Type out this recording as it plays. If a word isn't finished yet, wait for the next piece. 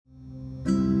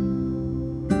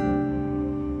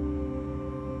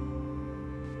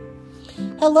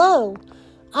Hello,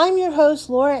 I'm your host,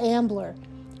 Laura Ambler.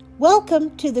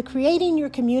 Welcome to the Creating Your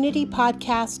Community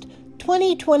Podcast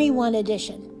 2021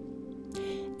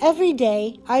 edition. Every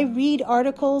day, I read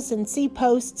articles and see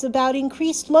posts about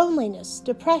increased loneliness,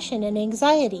 depression, and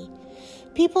anxiety.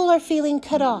 People are feeling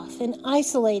cut off and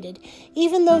isolated,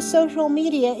 even though social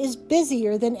media is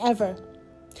busier than ever.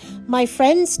 My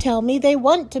friends tell me they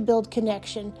want to build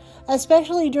connection,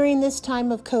 especially during this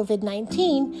time of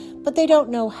COVID-19, but they don't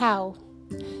know how.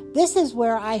 This is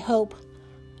where I hope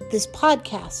this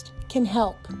podcast can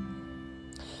help.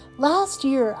 Last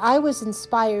year, I was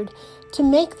inspired to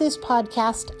make this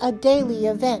podcast a daily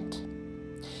event.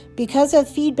 Because of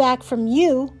feedback from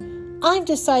you, I've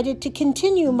decided to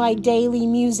continue my daily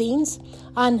musings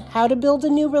on how to build a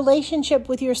new relationship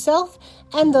with yourself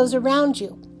and those around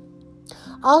you.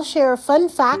 I'll share fun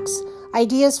facts,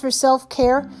 ideas for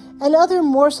self-care, and other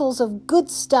morsels of good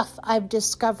stuff I've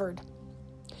discovered.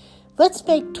 Let's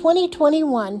make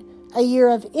 2021 a year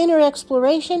of inner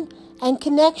exploration and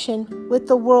connection with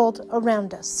the world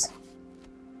around us.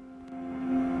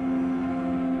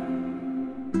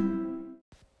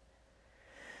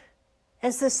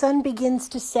 As the sun begins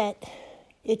to set,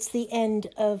 it's the end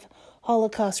of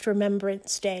Holocaust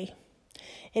Remembrance Day.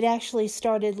 It actually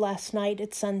started last night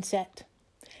at sunset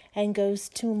and goes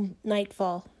to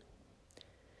nightfall.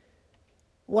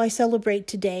 Why celebrate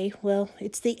today? Well,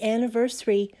 it's the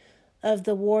anniversary of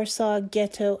the Warsaw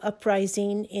Ghetto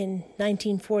Uprising in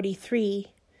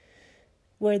 1943,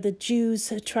 where the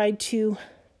Jews tried to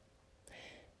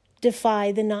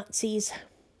defy the Nazis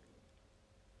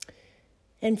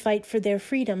and fight for their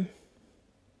freedom.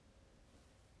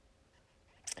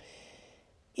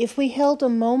 If we held a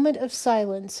moment of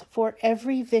silence for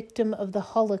every victim of the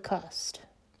Holocaust,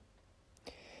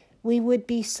 we would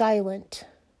be silent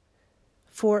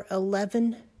for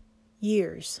 11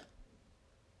 years.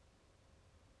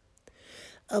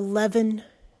 11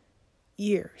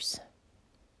 years.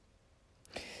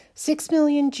 6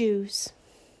 million Jews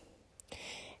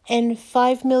and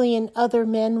 5 million other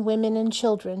men, women, and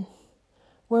children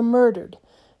were murdered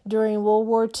during World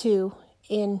War II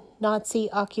in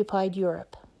Nazi-occupied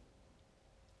Europe.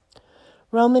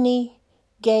 Romani,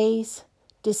 gays,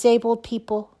 disabled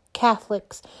people,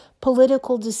 Catholics,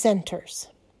 political dissenters,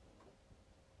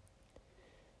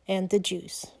 and the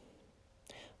Jews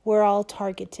were all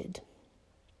targeted.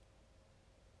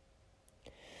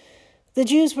 The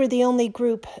Jews were the only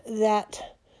group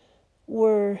that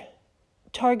were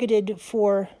targeted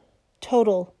for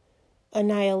total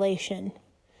annihilation.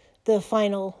 The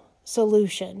final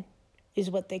solution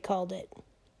is what they called it.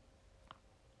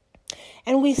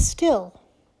 And we still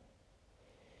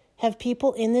have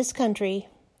people in this country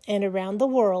and around the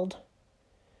world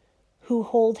who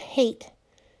hold hate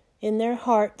in their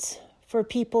hearts for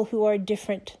people who are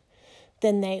different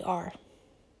than they are.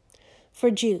 For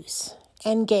Jews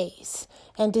and gays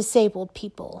and disabled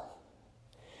people.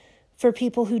 For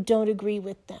people who don't agree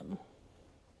with them.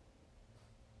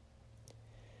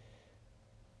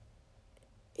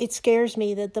 It scares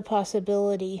me that the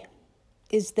possibility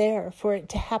is there for it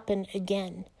to happen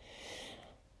again.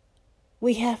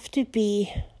 We have to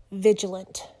be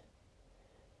vigilant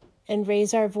and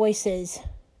raise our voices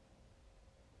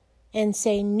and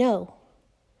say no,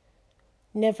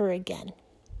 never again.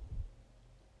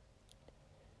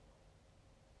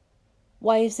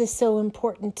 Why is this so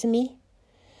important to me?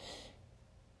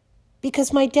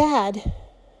 Because my dad,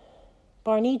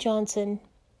 Barney Johnson,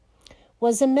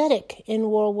 was a medic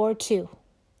in World War II,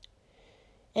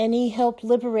 and he helped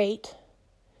liberate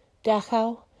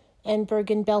Dachau and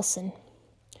Bergen-Belsen.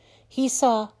 He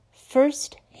saw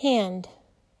firsthand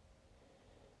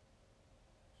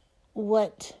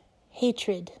what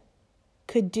hatred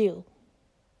could do.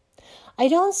 I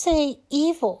don't say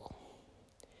evil,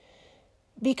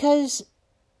 because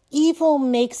evil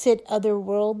makes it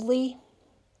otherworldly.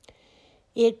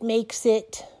 It makes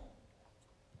it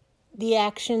the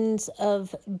actions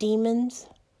of demons.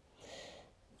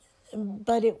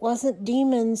 But it wasn't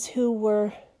demons who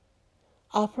were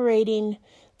operating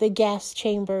the gas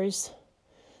chambers,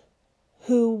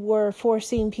 who were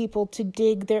forcing people to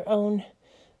dig their own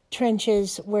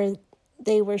trenches where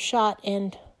they were shot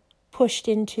and pushed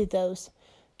into those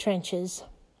trenches.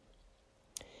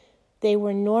 They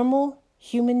were normal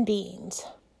human beings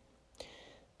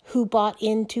who bought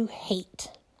into hate.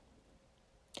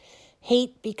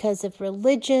 Hate because of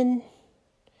religion,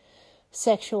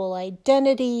 sexual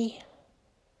identity,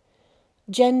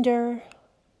 gender,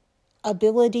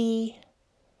 ability,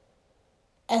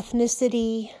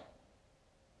 ethnicity,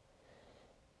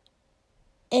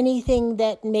 anything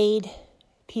that made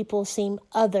people seem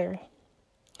other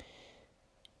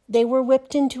They were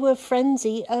whipped into a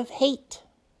frenzy of hate.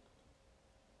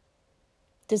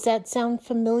 Does that sound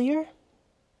familiar?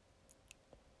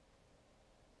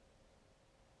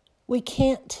 We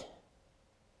can't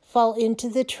fall into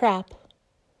the trap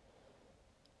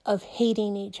of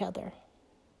hating each other.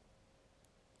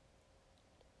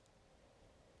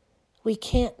 We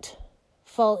can't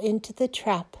fall into the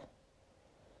trap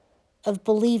of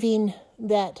believing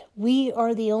that we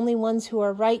are the only ones who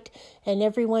are right and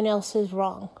everyone else is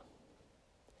wrong.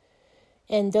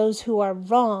 And those who are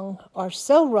wrong are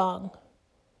so wrong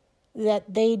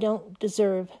that they don't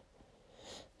deserve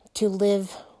to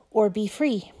live or be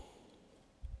free.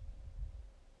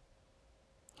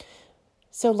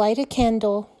 So light a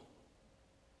candle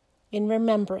in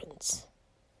remembrance.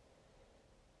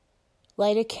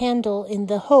 Light a candle in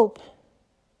the hope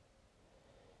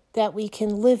that we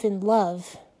can live in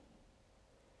love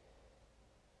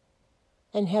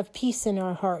and have peace in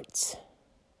our hearts.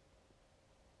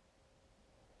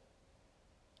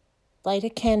 Light a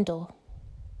candle.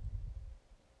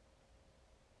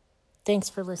 Thanks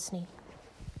for listening.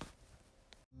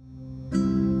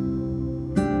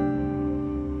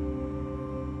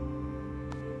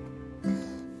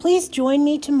 Please join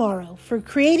me tomorrow for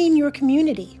Creating Your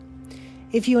Community.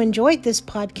 If you enjoyed this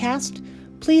podcast,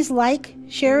 please like,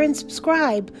 share, and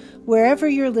subscribe wherever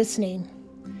you're listening.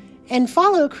 And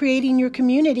follow Creating Your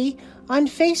Community on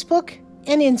Facebook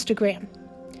and Instagram.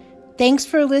 Thanks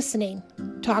for listening.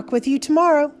 Talk with you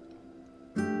tomorrow.